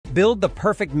Build the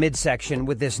perfect midsection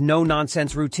with this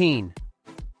no-nonsense routine.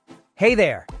 Hey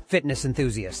there, fitness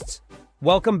enthusiasts.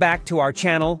 Welcome back to our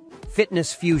channel,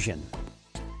 Fitness Fusion.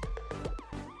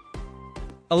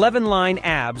 11-line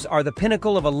abs are the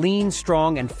pinnacle of a lean,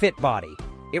 strong, and fit body.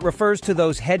 It refers to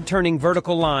those head-turning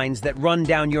vertical lines that run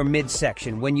down your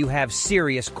midsection when you have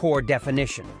serious core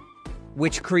definition,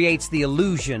 which creates the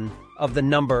illusion of the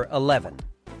number 11.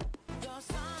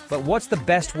 But what's the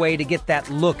best way to get that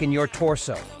look in your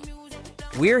torso?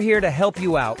 We're here to help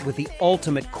you out with the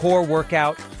ultimate core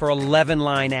workout for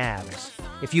 11-line abs.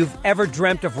 If you've ever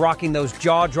dreamt of rocking those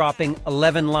jaw-dropping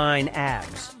 11-line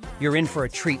abs, you're in for a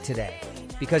treat today.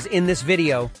 Because in this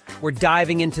video, we're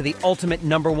diving into the ultimate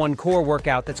 #1 core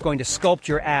workout that's going to sculpt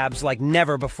your abs like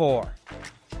never before.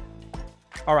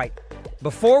 All right,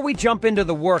 before we jump into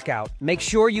the workout, make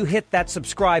sure you hit that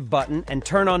subscribe button and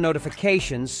turn on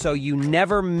notifications so you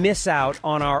never miss out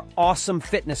on our awesome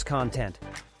fitness content.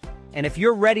 And if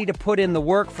you're ready to put in the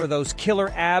work for those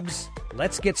killer abs,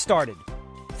 let's get started.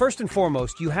 First and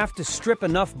foremost, you have to strip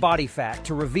enough body fat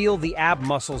to reveal the ab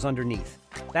muscles underneath.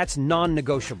 That's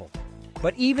non-negotiable.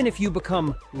 But even if you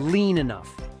become lean enough,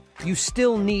 you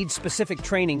still need specific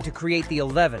training to create the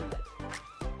 11.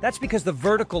 That's because the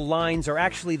vertical lines are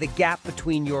actually the gap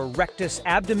between your rectus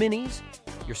abdominis,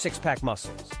 your six-pack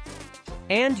muscles,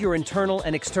 and your internal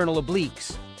and external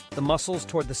obliques, the muscles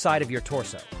toward the side of your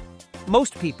torso.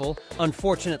 Most people,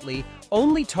 unfortunately,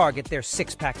 only target their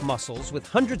six-pack muscles with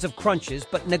hundreds of crunches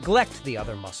but neglect the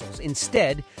other muscles.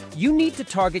 Instead, you need to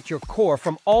target your core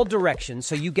from all directions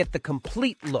so you get the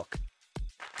complete look.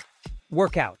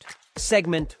 Workout.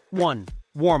 Segment 1.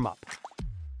 Warm-up.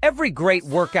 Every great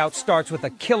workout starts with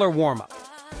a killer warm-up.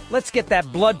 Let's get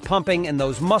that blood pumping and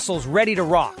those muscles ready to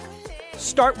rock.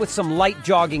 Start with some light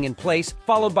jogging in place,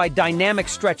 followed by dynamic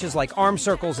stretches like arm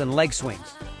circles and leg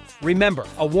swings. Remember,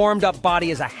 a warmed-up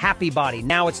body is a happy body.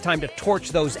 Now it's time to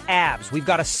torch those abs. We've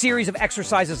got a series of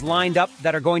exercises lined up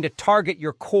that are going to target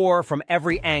your core from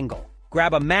every angle.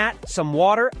 Grab a mat, some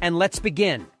water, and let's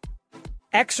begin.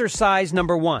 Exercise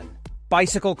number 1,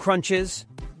 bicycle crunches.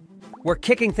 We're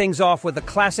kicking things off with the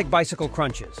classic bicycle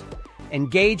crunches.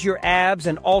 Engage your abs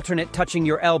and alternate touching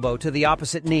your elbow to the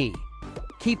opposite knee.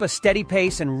 Keep a steady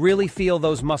pace and really feel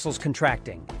those muscles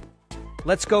contracting.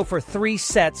 Let's go for 3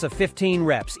 sets of 15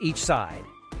 reps each side.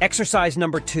 Exercise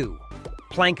number 2,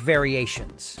 plank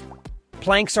variations.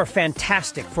 Planks are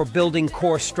fantastic for building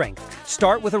core strength.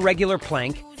 Start with a regular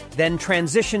plank, then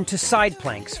transition to side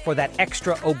planks for that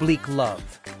extra oblique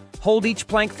love. Hold each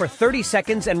plank for 30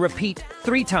 seconds and repeat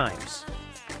 3 times.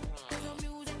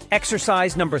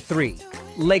 Exercise number 3,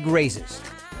 leg raises.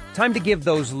 Time to give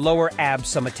those lower abs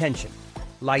some attention.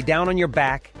 Lie down on your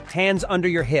back, hands under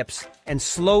your hips, and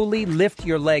slowly lift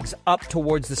your legs up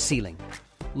towards the ceiling.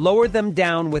 Lower them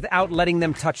down without letting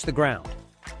them touch the ground.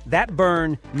 That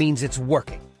burn means it's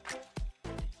working.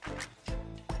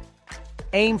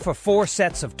 Aim for 4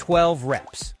 sets of 12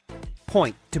 reps.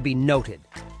 Point to be noted.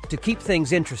 To keep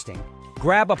things interesting,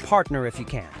 grab a partner if you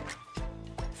can.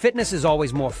 Fitness is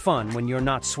always more fun when you're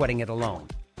not sweating it alone.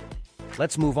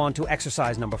 Let's move on to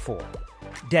exercise number 4,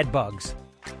 dead bugs.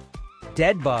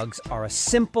 Dead bugs are a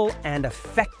simple and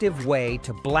effective way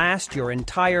to blast your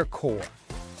entire core.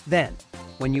 Then,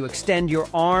 when you extend your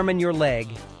arm and your leg,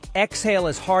 exhale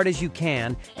as hard as you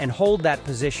can and hold that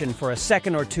position for a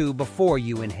second or 2 before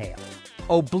you inhale.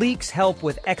 Obliques help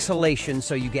with exhalation,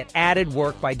 so you get added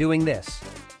work by doing this.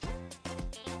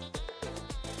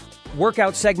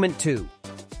 Workout segment 2,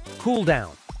 cool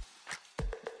down.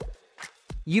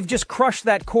 You've just crushed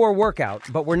that core workout,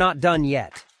 but we're not done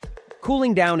yet.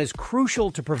 Cooling down is crucial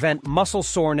to prevent muscle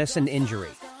soreness and injury.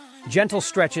 Gentle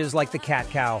stretches like the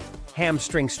cat-cow,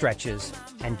 hamstring stretches,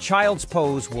 and child's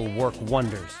pose will work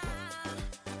wonders.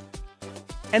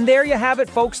 And there you have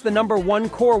it, folks, the #1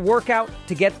 core workout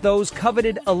to get those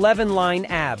coveted 11-line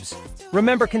abs.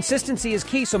 Remember, consistency is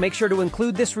key, so make sure to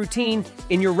include this routine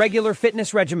in your regular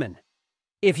fitness regimen.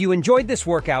 If you enjoyed this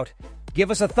workout,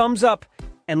 give us a thumbs up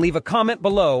and leave a comment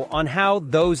below on how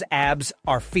those abs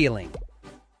are feeling.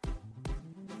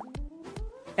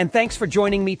 And thanks for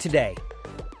joining me today.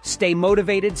 Stay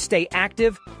motivated, stay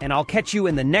active, and I'll catch you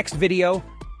in the next video.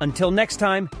 Until next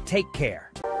time, take care.